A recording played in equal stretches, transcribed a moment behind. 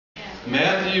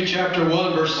Matthew chapter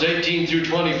 1, verses 18 through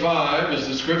 25 is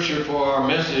the scripture for our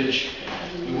message.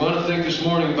 We want to think this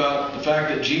morning about the fact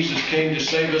that Jesus came to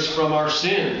save us from our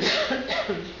sins.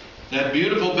 That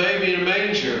beautiful baby in a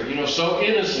manger, so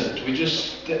innocent. We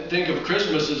just think of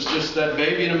Christmas as just that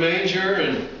baby in a manger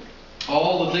and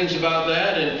all the things about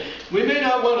that. And we may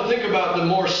not want to think about the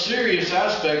more serious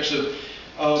aspects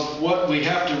of what we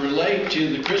have to relate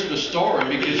to the Christmas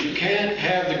story, because you can't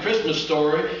have the Christmas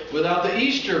story without the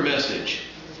Easter message.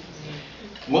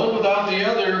 One without the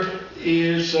other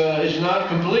is not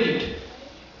complete.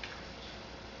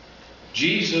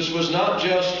 Jesus was not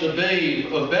just a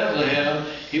babe of Bethlehem.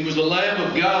 He was the Lamb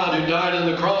of God who died on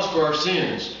the cross for our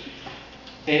sins.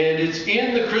 And it's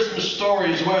in the Christmas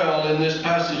story as well in this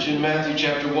passage in Matthew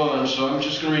chapter 1. So I'm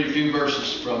just going to read a few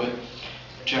verses from it.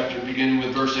 Chapter beginning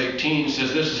with verse 18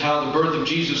 says, "This is how the birth of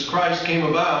Jesus Christ came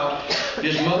about.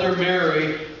 His mother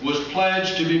Mary was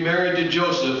pledged to be married to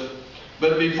Joseph,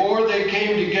 but before they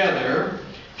came together,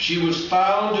 she was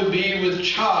found to be with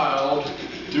child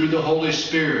through the Holy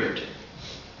Spirit.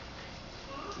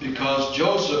 Because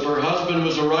Joseph, her husband,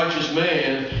 was a righteous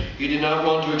man, he did not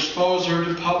want to expose her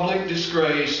to public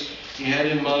disgrace. He had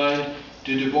in mind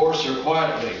to divorce her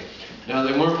quietly." Now,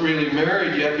 they weren't really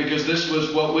married yet, because this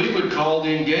was what we would call the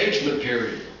engagement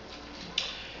period.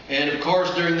 And of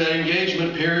course, during that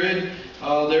engagement period,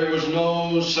 there was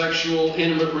no sexual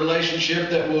intimate relationship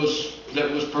that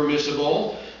was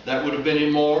permissible. That would have been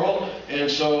immoral. And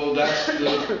so that's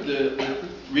the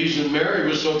reason Mary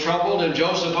was so troubled, and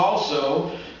Joseph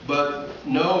also. But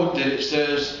note that it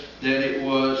says that it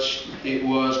was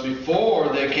before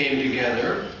they came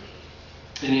together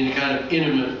in any kind of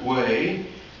intimate way.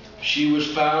 She was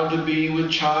found to be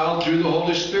with child through the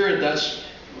Holy Spirit.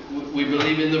 We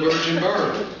believe in the virgin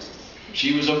birth.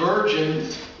 She was a virgin,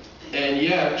 and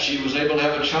yet she was able to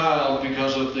have a child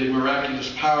because of the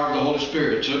miraculous power of the Holy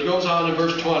Spirit. So it goes on in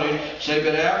verse 20, say,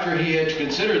 "But after he had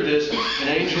considered this, an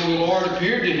angel of the Lord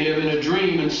appeared to him in a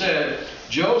dream and said,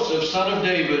 'Joseph, son of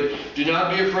David, do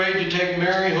not be afraid to take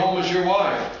Mary home as your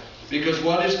wife, because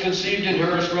what is conceived in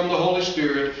her is from the Holy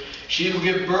Spirit. She will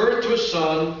give birth to a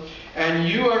son, and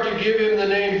you are to give him the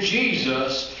name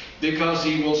Jesus, because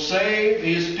he will save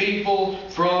his people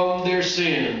from their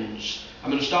sins.'" I'm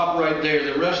going to stop right there.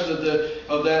 The rest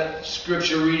of that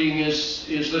scripture reading is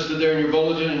listed there in your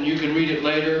bulletin, and you can read it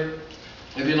later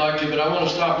if you'd like to. But I want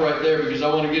to stop right there because I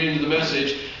want to get into the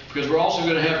message, because we're also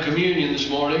going to have communion this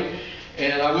morning.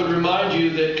 And I would remind you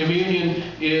that communion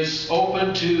is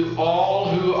open to all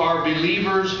who are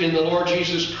believers in the Lord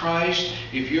Jesus Christ.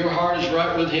 If your heart is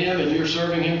right with Him and you're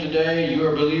serving Him today,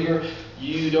 you're a believer,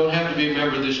 you don't have to be a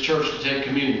member of this church to take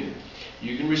communion.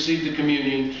 You can receive the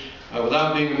communion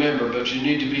without being a member, but you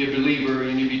need to be a believer.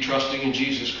 You need to be trusting in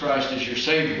Jesus Christ as your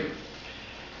Savior.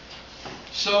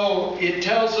 So it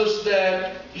tells us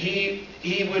that he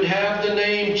would have the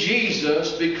name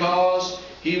Jesus because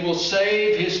He will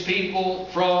save His people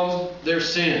from their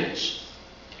sins.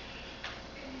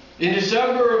 In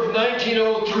December of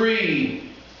 1903,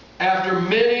 after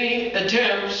many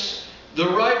attempts, the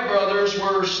Wright brothers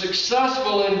were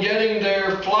successful in getting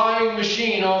their flying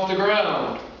machine off the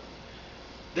ground.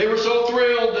 They were so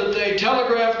thrilled that they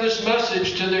telegraphed this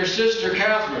message to their sister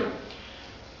Catherine.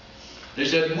 They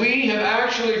said, "We have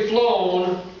actually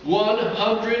flown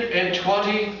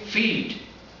 120 feet.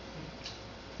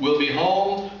 We'll be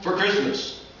home for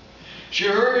Christmas." She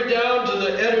hurried down to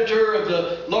the editor of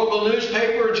the local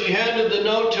newspaper and she handed the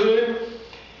note to him,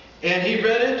 and he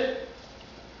read it.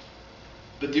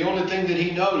 But the only thing that he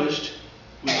noticed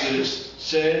was that it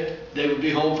said they would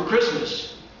be home for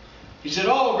Christmas. He said,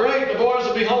 "Oh, great, the boys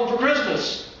will be home for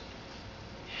Christmas."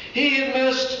 He had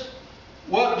missed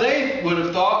what they would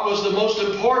have thought was the most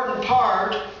important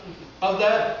part of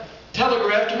that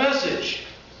telegraphed message.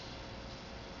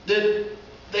 That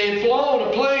they had flown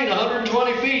a plane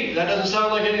 120 feet. That doesn't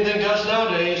sound like anything to us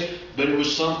nowadays, but it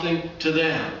was something to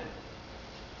them.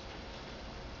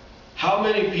 How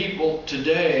many people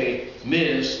today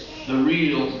miss the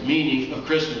real meaning of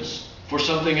Christmas for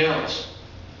something else?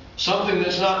 Something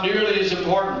that's not nearly as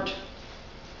important.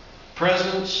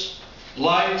 Presents,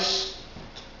 lights,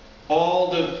 all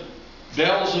the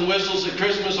bells and whistles at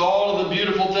Christmas, all of the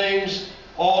beautiful things,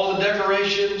 all of the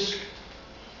decorations,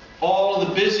 all of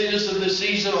the busyness of the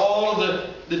season, all of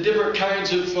the different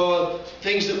kinds of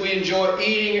things that we enjoy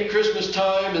eating at Christmas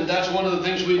time, and that's one of the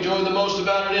things we enjoy the most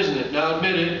about it, isn't it? Now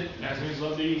admit it. That's what he's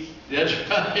love to eat. That's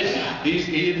right.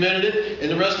 He admitted it,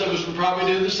 and the rest of us would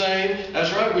probably do the same.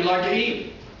 That's right, we like to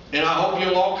eat. And I hope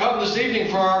you'll all come this evening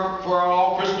for our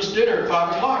all Christmas dinner at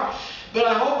 5 o'clock. But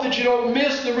I hope that you don't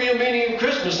miss the real meaning of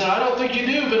Christmas. And I don't think you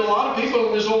do, but a lot of people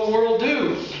in this old world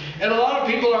do. And a lot of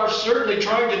people are certainly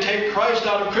trying to take Christ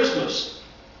out of Christmas.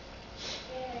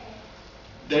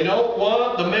 They don't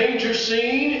want the manger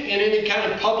scene in any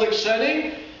kind of public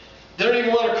setting. They don't even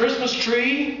want a Christmas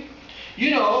tree. You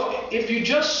know, if you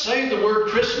just say the word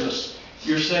Christmas,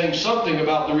 you're saying something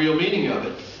about the real meaning of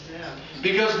it.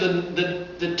 Because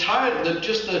the title,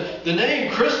 just the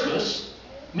name Christmas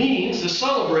means the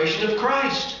celebration of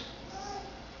Christ.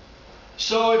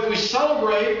 So if we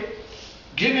celebrate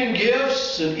giving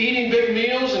gifts and eating big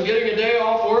meals and getting a day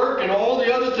off work and all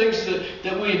the other things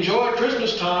that we enjoy at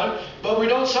Christmas time, but we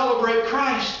don't celebrate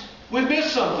Christ, we've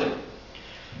missed something.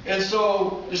 And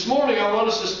so this morning I want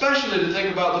us especially to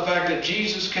think about the fact that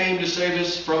Jesus came to save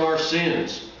us from our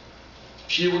sins.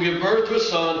 She will give birth to a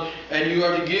son, and you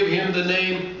are to give him the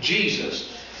name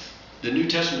Jesus. The New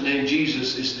Testament name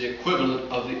Jesus is the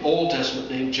equivalent of the Old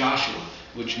Testament name Joshua,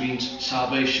 which means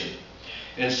salvation.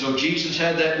 And so Jesus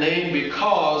had that name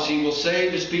because he will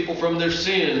save his people from their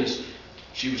sins,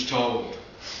 she was told.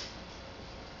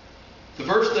 The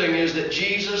first thing is that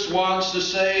Jesus wants to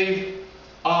save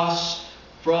us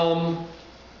from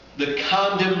the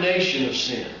condemnation of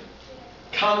sin.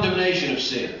 Condemnation of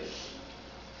sin.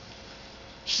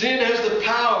 Sin has the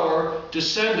power to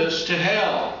send us to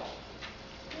hell.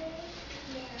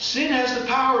 Sin has the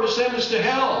power to send us to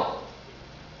hell.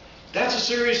 That's a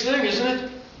serious thing, isn't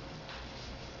it?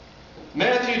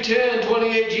 Matthew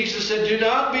 10:28, Jesus said, "Do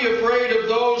not be afraid of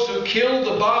those who kill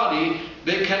the body,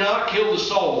 but cannot kill the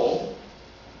soul."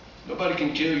 Nobody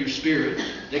can kill your spirit.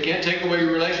 They can't take away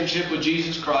your relationship with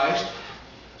Jesus Christ.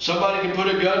 Somebody can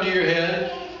put a gun to your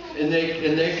head, and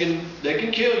they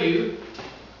can kill you.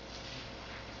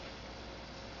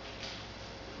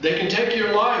 They can take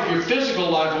your life, your physical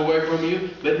life away from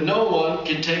you, but no one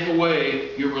can take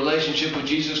away your relationship with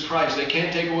Jesus Christ. They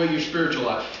can't take away your spiritual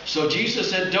life. So Jesus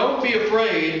said, don't be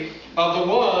afraid of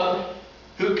the one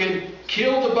who can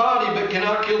kill the body but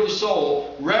cannot kill the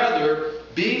soul. Rather,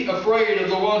 be afraid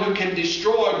of the one who can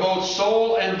destroy both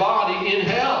soul and body in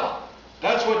hell.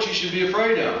 That's what you should be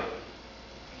afraid of.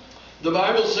 The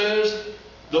Bible says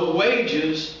the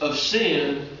wages of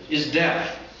sin is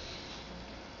death.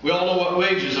 We all know what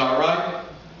wages are, right?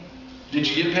 Did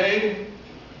you get paid?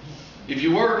 If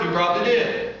you work, you probably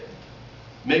did.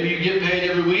 Maybe you get paid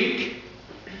every week.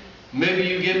 Maybe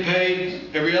you get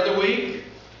paid every other week,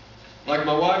 like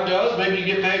my wife does. Maybe you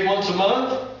get paid once a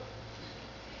month.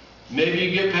 Maybe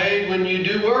you get paid when you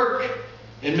do work,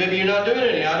 and maybe you're not doing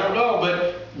any. I don't know.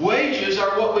 But wages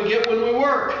are what we get when we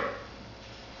work.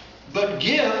 But a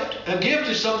gift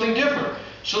is something different.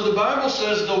 So the Bible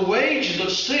says the wages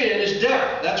of sin is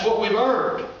death. That's what we've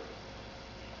earned.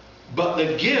 But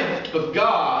the gift of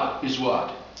God is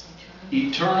what?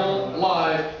 Eternal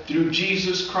life through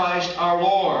Jesus Christ our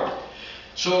Lord.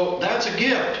 So that's a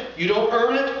gift. You don't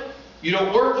earn it. You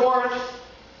don't work for it.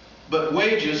 But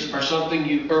wages are something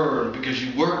you earn because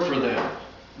you work for them.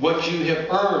 What you have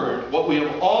earned, what we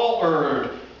have all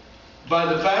earned,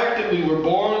 by the fact that we were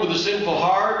born with a sinful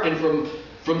heart, and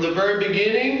from the very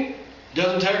beginning,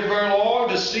 doesn't take very long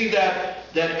to see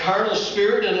that carnal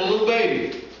spirit in a little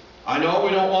baby. I know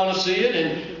we don't want to see it,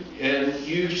 and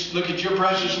you look at your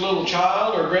precious little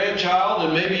child or grandchild,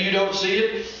 and maybe you don't see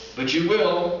it, but you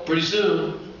will pretty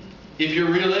soon. If you're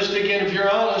realistic and if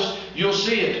you're honest, you'll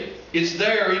see it. It's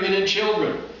there even in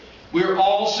children. We're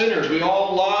all sinners. We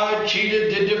all lied,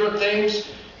 cheated, did different things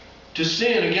to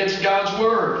sin against God's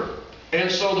Word.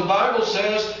 And so the Bible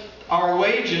says our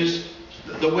wages,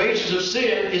 the wages of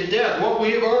sin is death. What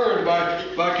we have earned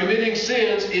by committing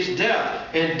sins is death.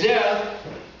 And death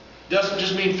doesn't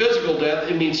just mean physical death.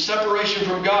 It means separation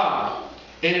from God.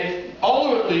 And it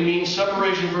ultimately means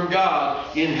separation from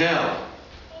God in hell.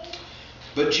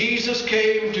 But Jesus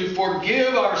came to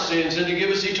forgive our sins and to give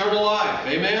us eternal life.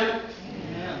 Amen?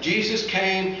 Amen. Jesus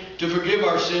came to forgive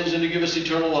our sins and to give us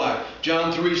eternal life.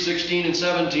 John 3:16 and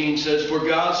 17 says, "For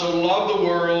God so loved the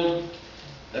world,"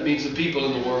 that means the people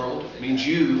in the world, means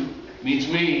you, means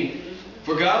me.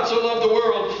 "For God so loved the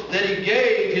world that He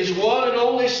gave His one and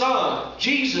only Son,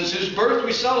 Jesus, whose birth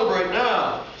we celebrate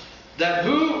now, that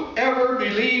whoever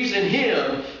believes in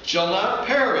Him shall not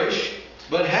perish,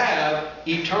 but have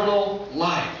eternal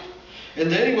life." And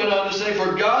then he went on to say,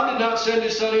 "For God did not send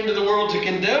His Son into the world to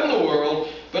condemn the world,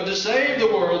 but to save the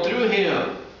world through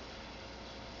Him."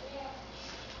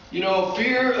 You know,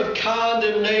 fear of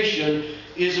condemnation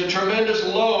is a tremendous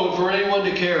load for anyone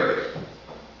to carry.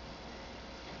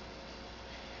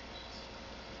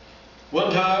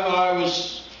 One time I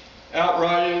was out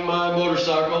riding my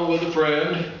motorcycle with a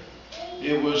friend.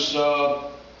 It was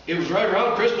right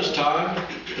around Christmas time,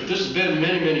 but this has been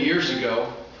many, many years ago,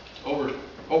 over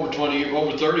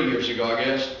 30 years ago, I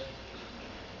guess.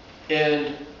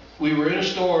 And we were in a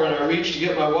store, and I reached to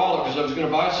get my wallet because I was going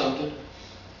to buy something,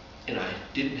 and I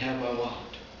didn't have my wallet.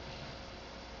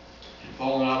 It had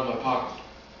fallen out of my pocket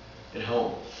at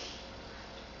home.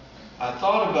 I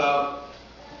thought about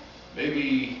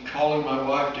maybe calling my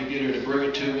wife to get her to bring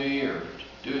it to me or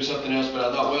doing something else, but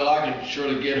I thought, well, I can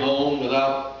surely get home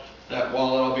without that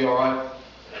wallet. I'll be all right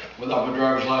without my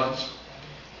driver's license.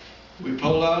 We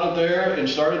pulled out of there and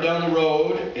started down the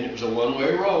road, and it was a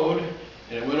one-way road,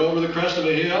 and it went over the crest of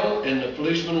a hill, and the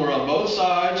policemen were on both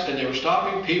sides, and they were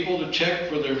stopping people to check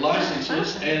for their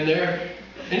licenses and their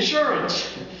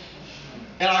insurance.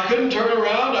 And I couldn't turn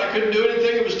around. I couldn't do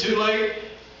anything. It was too late.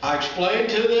 I explained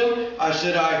to them. I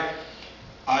said,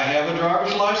 I have a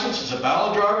driver's license. It's a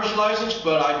valid driver's license,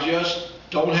 but I just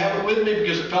don't have it with me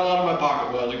because it fell out of my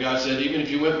pocket. Well, the guy said, even if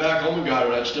you went back home and got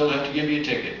it, I'd still have to give you a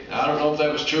ticket. Now, I don't know if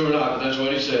that was true or not, but that's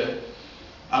what he said.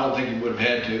 I don't think he would have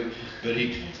had to, but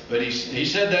he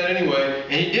said that anyway,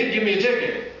 and he did give me a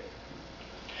ticket.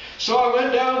 So I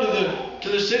went down to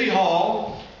the city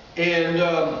hall, and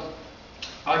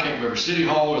I can't remember, city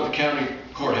hall or the county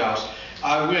courthouse.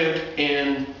 I went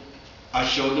and I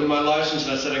showed them my license,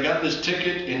 and I said, I got this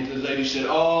ticket, and the lady said,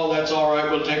 oh, that's all right,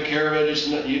 we'll take care of it. It's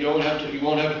not, you won't have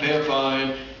to pay a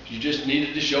fine. You just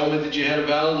needed to show me that you had a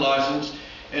valid license.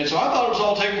 And so I thought it was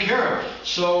all taken care of.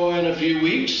 So in a few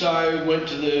weeks, I went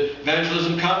to the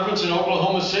evangelism conference in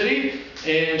Oklahoma City,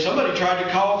 and somebody tried to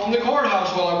call from the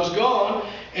courthouse while I was gone,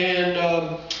 and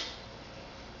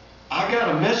I got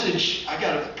a message, I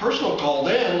got a personal call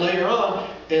then later on,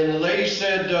 and the lady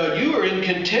said, you are in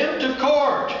contempt of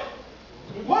court.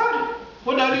 What?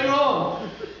 What did I do wrong?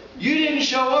 You didn't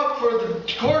show up for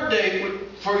the court date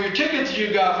for your tickets that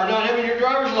you got for not having your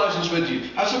driver's license with you.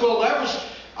 I said, well,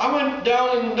 I went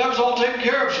down and that was all taken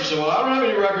care of. She said, well, I don't have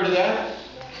any record of that.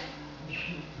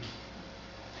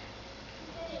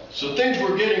 So things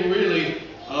were getting really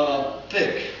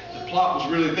thick. The plot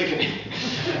was really thickening.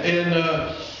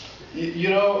 And, you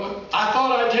know, I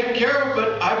thought I'd taken care of it,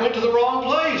 but I went to the wrong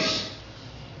place.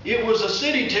 It was a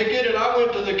city ticket, and I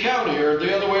went to the county, or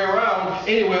the other way around.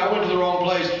 Anyway, I went to the wrong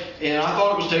place, and I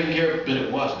thought it was taken care of, but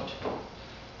it wasn't.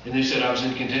 And they said I was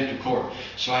in contempt of court.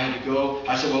 So I had to go.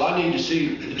 I said, well, I need to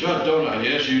see the judge, don't I?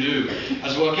 Yes, you do. I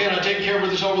said, well, can't I take care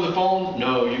of this over the phone?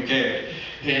 No, you can't.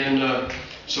 And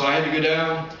so I had to go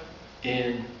down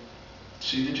and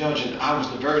see the judge, and I was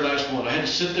the very last one. I had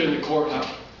to sit there in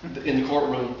the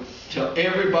courtroom till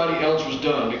everybody else was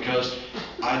done, because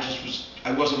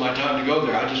it wasn't my time to go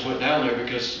there. I just went down there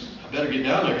because I better get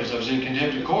down there because I was in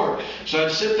contempt of court. So I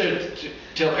had to sit there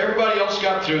till everybody else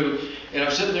got through, and I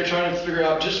was sitting there trying to figure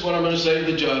out just what I'm going to say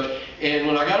to the judge. And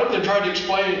when I got up there and tried to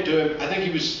explain it to him, I think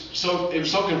it was so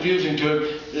confusing to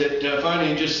him that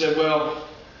finally he just said, well,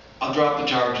 I'll drop the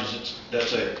charges.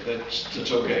 That's it.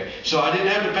 That's okay. So I didn't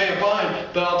have to pay a fine.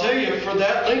 But I'll tell you, for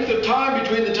that length of time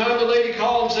between the time the lady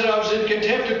called and said I was in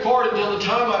contempt of court until the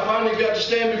time I finally got to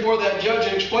stand before that judge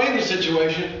and explain the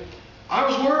situation, I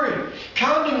was worried.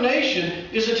 Condemnation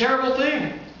is a terrible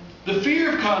thing. The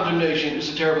fear of condemnation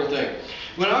is a terrible thing.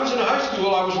 When I was in high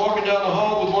school, I was walking down the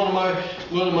hall with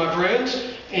one of my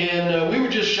friends, and we were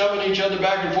just shoving each other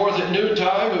back and forth at noon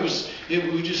time.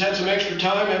 We just had some extra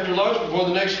time after lunch before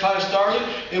the next class started,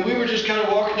 and we were just kind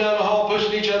of walking down the hall,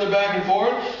 pushing each other back and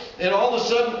forth. And all of a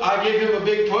sudden, I gave him a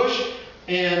big push,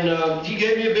 and he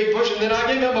gave me a big push, and then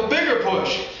I gave him a bigger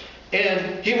push,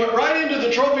 and he went right into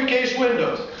the trophy case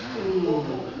window.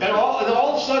 And all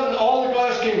of a sudden, all the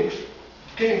glass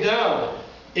came down.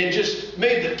 It just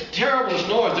made the terriblest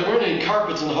noise. There weren't any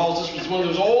carpets in the halls. This was one of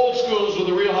those old schools with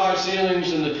the real high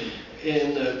ceilings and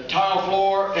the tile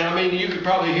floor. And I mean, you could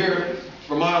probably hear it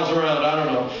for miles around. I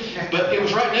don't know. But it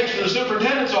was right next to the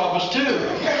superintendent's office, too.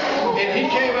 And he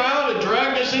came out and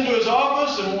dragged us into his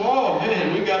office. And, whoa,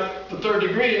 man, we got the third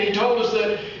degree. And he told us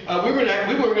that we weren't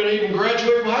going to even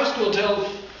graduate from high school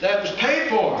until that was paid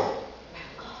for.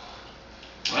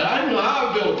 And I didn't know how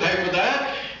I was going to pay for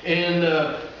that.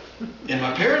 And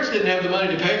my parents didn't have the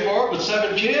money to pay for it with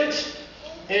 7 kids.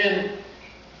 And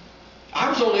I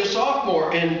was only a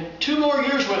sophomore. And 2 more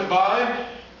years went by,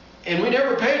 and we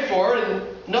never paid for it,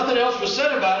 and nothing else was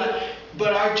said about it.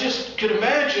 But I just could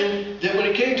imagine that when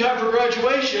it came time for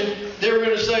graduation, they were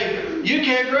going to say, you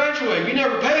can't graduate. You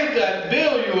never paid that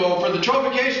bill you owe for the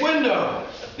trophy case window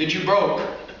that you broke.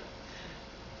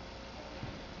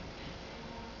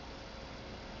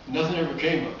 Nothing ever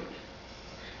came of it.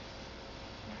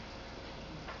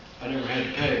 I never had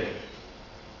to pay.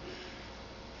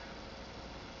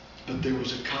 But there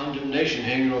was a condemnation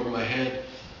hanging over my head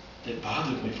that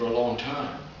bothered me for a long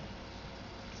time.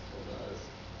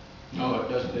 No, it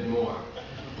doesn't anymore.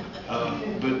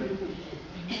 But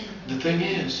the thing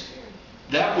is,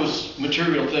 That was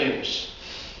material things.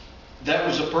 That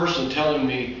was a person telling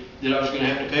me that I was going to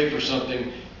have to pay for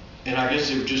something, and I guess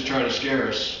they were just trying to scare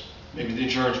us. Maybe the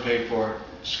insurance paid for it,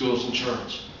 school's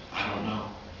insurance. I don't know.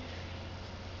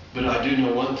 But I do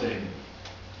know one thing.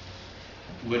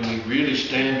 When we really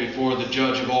stand before the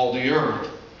judge of all the earth,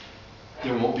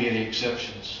 there won't be any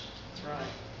exceptions. That's right.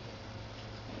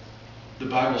 The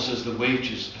Bible says the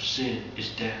wages of sin is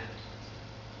death.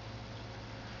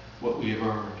 What we have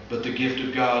earned. But the gift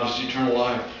of God is eternal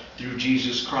life through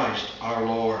Jesus Christ our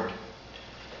Lord.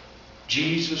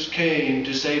 Jesus came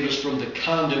to save us from the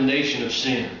condemnation of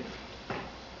sin.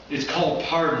 It's called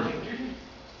pardoning.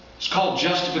 It's called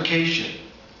justification.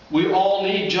 We all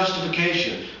need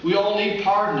justification. We all need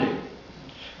pardoning.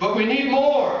 But we need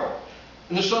more.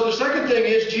 And so the second thing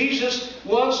is Jesus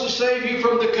wants to save you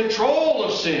from the control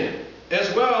of sin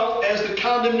as well as the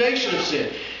condemnation of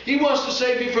sin. He wants to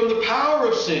save you from the power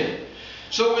of sin.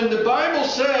 So when the Bible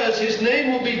says His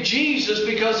name will be Jesus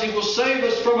because He will save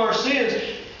us from our sins,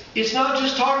 it's not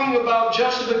just talking about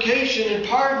justification and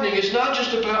pardoning. It's not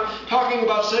just about talking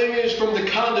about saving us from the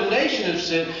condemnation of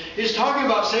sin. It's talking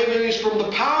about saving us from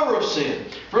the power of sin,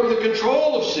 from the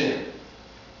control of sin.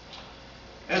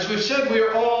 As we've said, we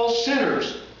are all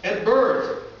sinners at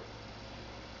birth.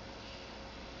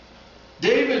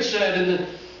 David said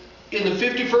in the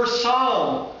 51st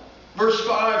Psalm, verse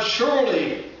 5,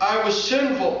 "Surely I was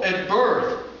sinful at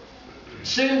birth,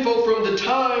 sinful from the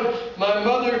time my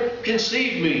mother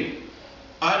conceived me."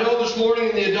 I know this morning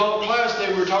in the adult class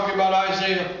they were talking about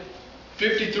Isaiah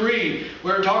 53,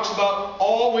 where it talks about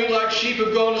all we like sheep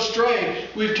have gone astray.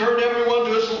 We've turned everyone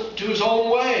to his own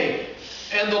way.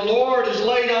 And the Lord has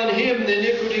laid on Him the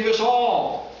iniquity of us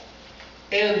all.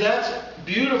 And that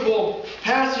beautiful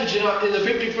passage in the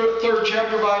 53rd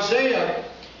chapter of Isaiah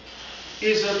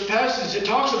is a passage that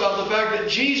talks about the fact that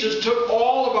Jesus took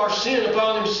all of our sin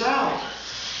upon Himself.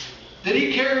 That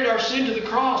He carried our sin to the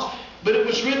cross. But it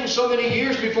was written so many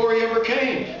years before He ever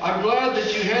came. I'm glad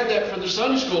that you had that for the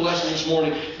Sunday school lesson this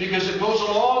morning, because it goes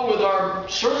along with our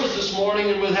service this morning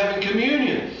and with having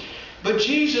communion. But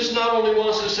Jesus not only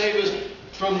wants to save us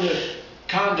from the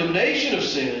condemnation of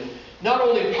sin, not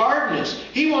only pardon us,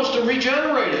 He wants to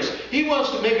regenerate us. He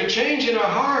wants to make a change in our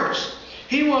hearts.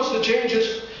 He wants to change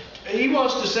us. He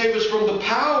wants to save us from the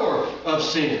power of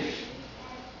sin.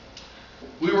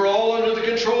 We were all under the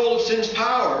control of sin's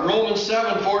power. Romans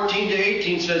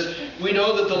 7:14-18 says, "We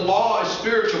know that the law is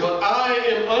spiritual, but I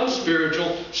am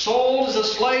unspiritual, sold as a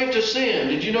slave to sin."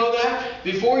 Did you know that?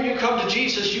 Before you come to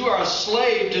Jesus, you are a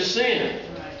slave to sin.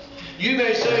 You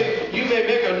may say, you may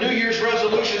make a New Year's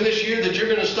resolution this year that you're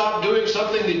going to stop doing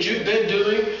something that you've been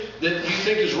doing that you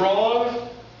think is wrong,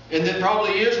 and that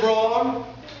probably is wrong,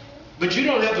 but you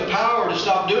don't have the power to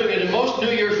stop doing it. And most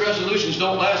New Year's resolutions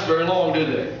don't last very long, do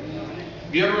they?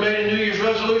 You ever made a New Year's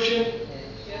resolution?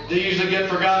 They usually get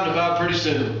forgotten about pretty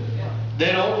soon.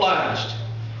 They don't last.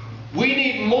 We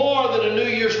need more than a New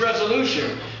Year's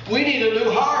resolution. We need a new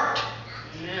heart.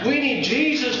 We need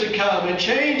Jesus to come and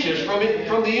change us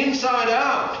from the inside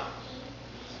out.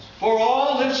 For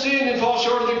all have sinned and fall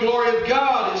short of the glory of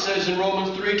God, it says in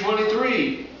Romans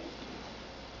 3:23.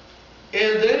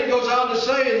 And then it goes on to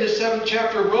say in this 7th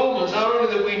chapter of Romans, not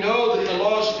only that we know that the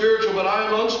law is spiritual, but I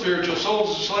am unspiritual, sold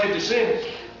as a slave to sin.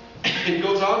 It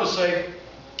goes on to say,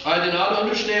 "I do not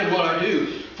understand what I do.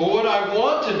 For what I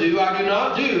want to do, I do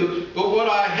not do, but what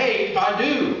I hate, I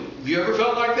do." Have you ever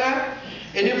felt like that?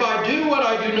 "And if I do what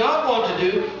I do not want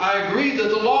to do, I agree that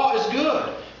the law is good."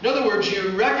 In other words,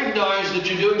 you recognize that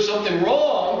you're doing something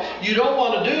wrong, you don't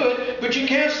want to do it, but you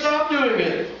can't stop doing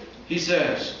it, he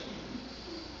says.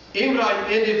 "And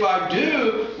if I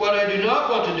do what I do not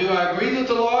want to do, I agree that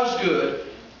the law is good.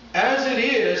 As it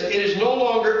is no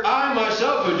longer I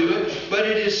myself who do it, but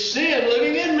it is sin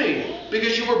living in me."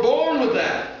 Because you were born with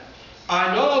that.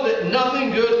 "I know that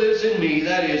nothing good lives in me,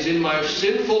 that is, in my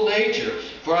sinful nature.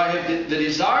 For I have the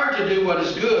desire to do what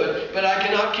is good, but I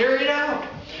cannot carry it out."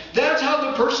 That's how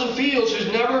the person feels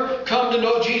who's never come to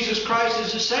know Jesus Christ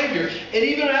as his Savior. And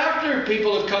even after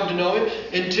people have come to know Him,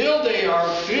 until they are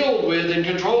filled with and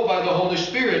controlled by the Holy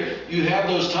Spirit, you have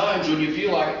those times when you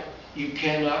feel like you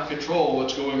cannot control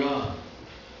what's going on.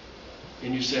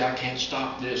 And you say, "I can't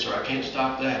stop this," or "I can't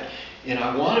stop that. And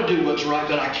I want to do what's right,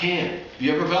 but I can't." Have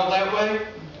you ever felt that way?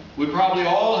 We probably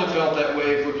all have felt that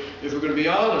way if we're going to be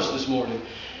honest this morning.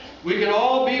 We can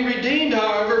all be redeemed,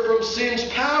 however, from sin's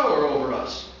power over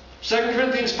us. 2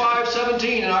 Corinthians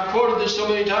 5:17, and I've quoted this so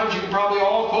many times, you can probably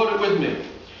all quote it with me.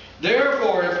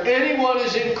 "Therefore, if anyone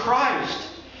is in Christ,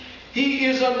 he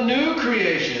is a new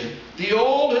creation. The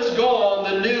old has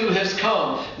gone, the new has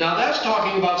come. Now that's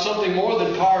talking about something more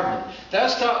than pardon.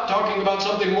 That's talking about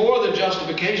something more than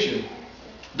justification.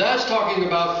 That's talking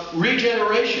about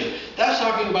regeneration. That's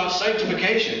talking about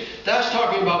sanctification. That's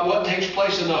talking about what takes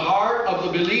place in the heart of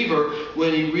the believer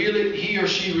when he or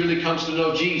she really comes to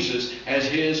know Jesus as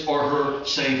his or her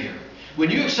Savior. When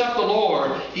you accept the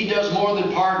Lord, He does more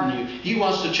than pardon you. He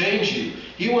wants to change you.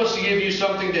 He wants to give you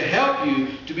something to help you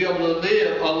to be able to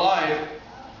live a life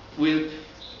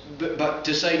but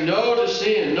to say no to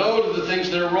sin, no to the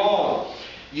things that are wrong.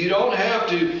 You don't have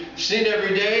to sin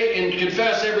every day and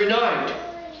confess every night.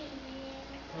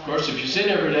 Of course, if you sin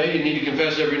every day, you need to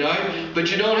confess every night. But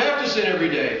you don't have to sin every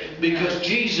day because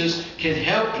Jesus can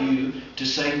help you to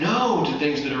say no to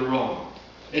things that are wrong.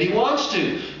 And He wants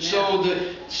to.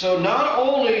 So not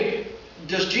only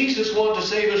does Jesus want to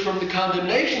save us from the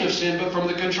condemnation of sin, but from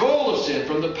the control of sin,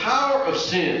 from the power of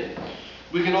sin.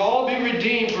 We can all be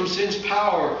redeemed from sin's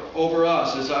power over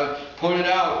us. As I pointed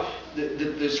out,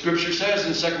 the Scripture says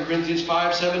in 2 Corinthians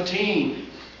 5:17,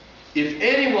 if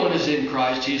anyone is in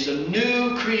Christ, he is a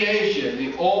new creation.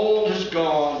 The old has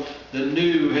gone, the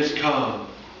new has come.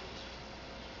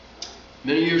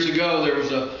 Many years ago,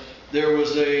 there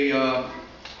was a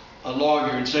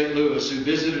lawyer in St. Louis who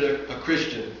visited a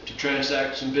Christian to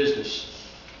transact some business.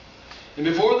 And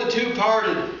before the two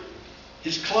parted,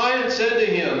 his client said to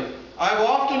him, I've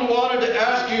often wanted to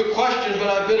ask you a question, but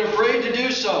I've been afraid to do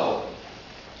so.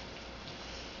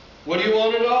 What do you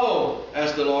want to know?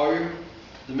 Asked the lawyer.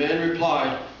 The man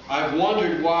replied, I've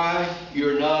wondered why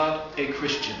you're not a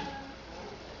Christian.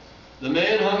 The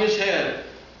man hung his head.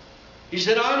 He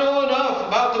said, I know enough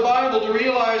about the Bible to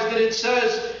realize that it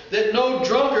says that no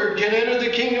drunkard can enter the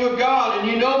kingdom of God, and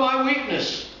you know my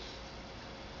weakness.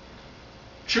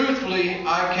 Truthfully,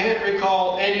 I can't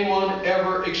recall anyone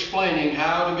ever explaining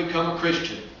how to become a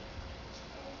Christian.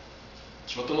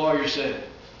 That's what the lawyer said.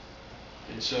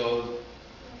 And so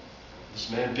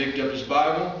this man picked up his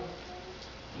Bible.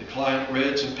 The client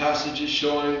read some passages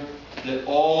showing that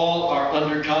all are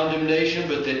under condemnation,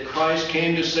 but that Christ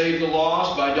came to save the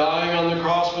lost by dying on the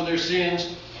cross for their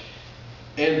sins.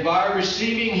 And by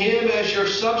receiving Him as your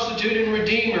substitute and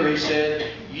Redeemer, he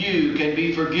said, you can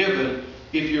be forgiven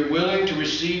if you're willing to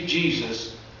receive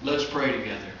Jesus. Let's pray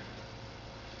together.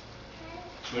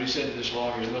 That's what he said to this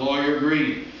lawyer. And the lawyer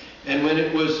agreed. And when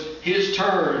it was his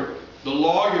turn, the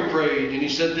lawyer prayed and he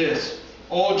said this,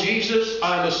 Oh Jesus,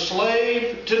 I'm a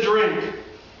slave to drink.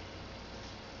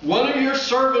 One of your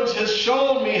servants has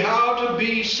shown me how to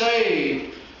be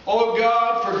saved. Oh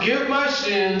God, forgive my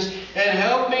sins and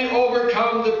help me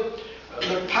overcome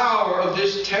the power of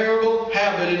this terrible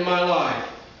habit in my life.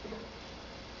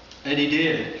 And he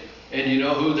did. And you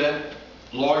know who that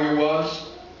lawyer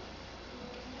was?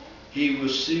 He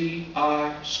was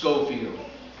C.I. Scofield,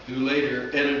 who later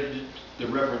edited the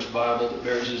Reference Bible that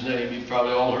bears his name. You've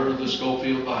probably all heard of the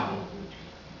Scofield Bible.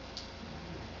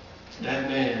 That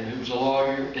man, who was a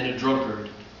lawyer and a drunkard,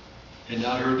 had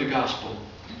not heard the gospel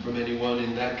from anyone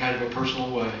in that kind of a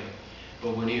personal way.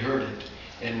 But when he heard it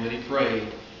and when he prayed,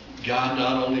 God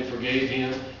not only forgave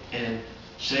him and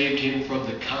saved him from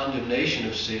the condemnation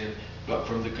of sin, but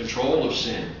from the control of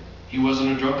sin. He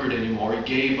wasn't a drunkard anymore. He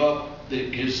gave up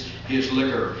his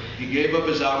liquor. He gave up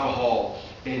his alcohol,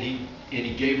 and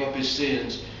he gave up his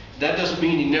sins. That doesn't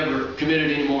mean he never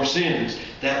committed any more sins.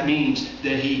 That means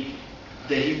that he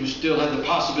still had the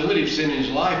possibility of sin in his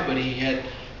life, but he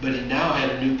now had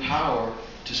a new power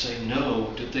to say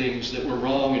no to things that were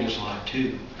wrong in his life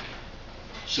too.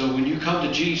 So when you come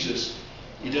to Jesus,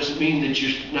 it doesn't mean that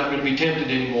you're not going to be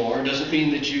tempted anymore. It doesn't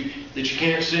mean that you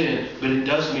can't sin, but it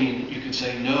does mean that you can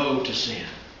say no to sin.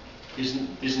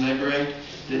 Isn't that great?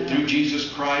 That through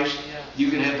Jesus Christ, you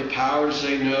can have the power to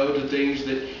say no to things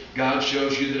that God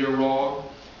shows you that are wrong.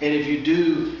 And if you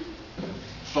do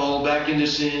fall back into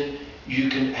sin, you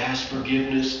can ask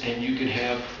forgiveness and you can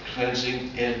have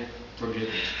cleansing and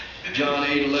forgiveness. John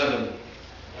 8:11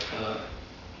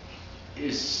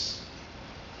 is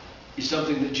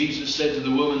something that Jesus said to the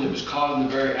woman that was caught in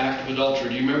the very act of adultery.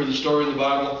 Do you remember the story in the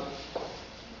Bible?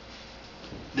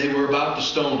 They were about to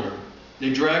stone her.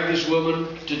 They dragged this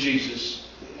woman to Jesus.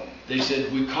 They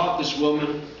said, we caught this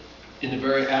woman in the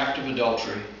very act of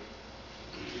adultery.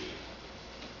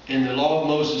 And the law of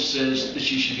Moses says that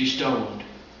she should be stoned.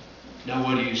 Now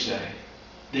what do you say?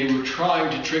 They were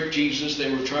trying to trick Jesus. They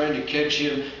were trying to catch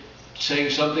him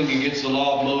saying something against the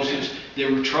law of Moses.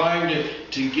 They were trying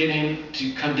to get him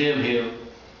to condemn him.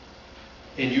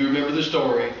 And you remember the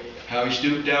story, how he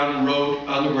stooped down and wrote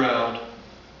on the ground.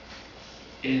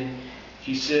 And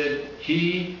he said,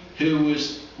 he who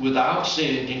was without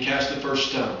sin can cast the first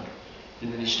stone.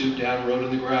 And then he stooped down and wrote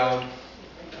in the ground.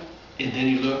 And then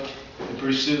he looked, and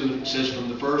pretty soon it says from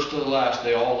the first to the last,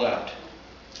 they all left.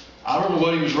 I don't know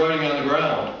what he was writing on the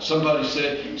ground. Somebody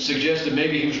suggested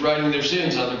maybe he was writing their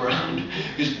sins on the ground,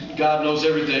 because God knows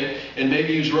everything, and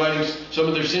maybe he was writing some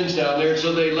of their sins down there, and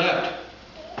so they left.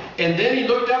 And then he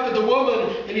looked up at the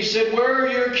woman, and he said, "Where are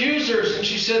your accusers?" And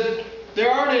she said,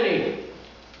 "There aren't any."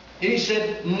 And he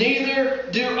said, "Neither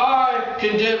do I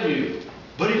condemn you."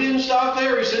 But he didn't stop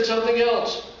there. He said something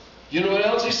else. You know what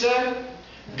else he said?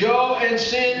 "Go and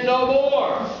sin no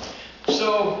more."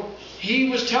 So he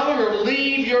was telling her,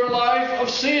 leave your life of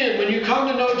sin. When you come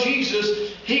to know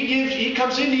Jesus, He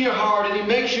comes into your heart and He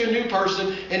makes you a new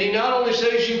person. And He not only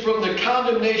saves you from the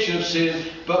condemnation of sin,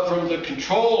 but from the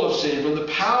control of sin, from the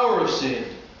power of sin.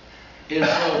 And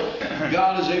so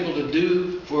God is able to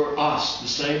do for us the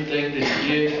same thing that He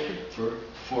did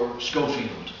for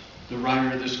Scofield, the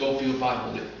writer of the Scofield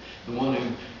Bible, the one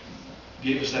who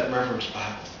gave us that reference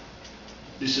Bible.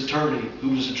 This attorney who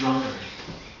was a drunkard,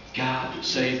 God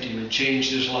saved him and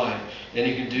changed his life. And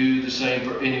He can do the same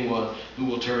for anyone who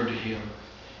will turn to Him.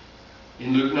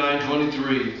 In Luke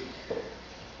 9:23,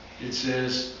 it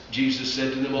says, Jesus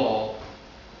said to them all,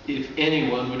 "If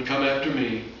anyone would come after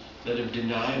me, let him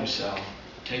deny himself,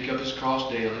 take up his cross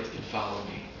daily, and follow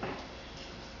me."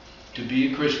 To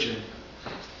be a Christian,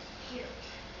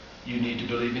 you need to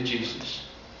believe in Jesus.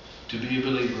 To be a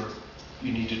believer,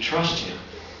 you need to trust Him.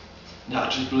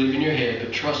 Not just believe in your head,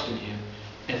 but trust in Him.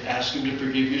 And ask Him to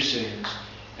forgive your sins.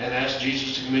 And ask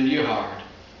Jesus to come into your heart.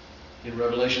 In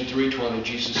Revelation 3:20,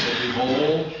 Jesus said,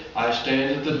 "Behold, I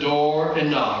stand at the door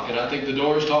and knock." And I think the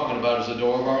door He's talking about is the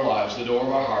door of our lives, the door of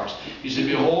our hearts. He said,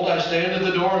 "Behold, I stand at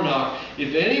the door and knock.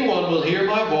 If anyone will hear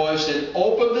my voice and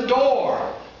open the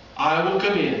door, I will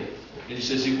come in." And He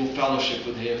says He will fellowship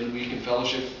with Him, and we can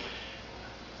fellowship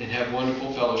and have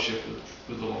wonderful fellowship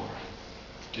with the Lord,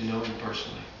 to know Him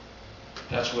personally.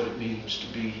 That's what it means to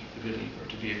be a believer,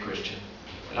 to be a Christian.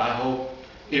 And I hope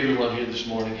everyone here this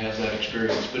morning has that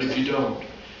experience. But if you don't,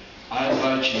 I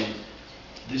invite you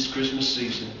this Christmas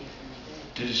season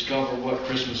to discover what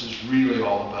Christmas is really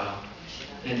all about.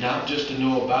 And not just to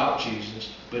know about Jesus,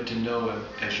 but to know Him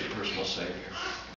as your personal Savior.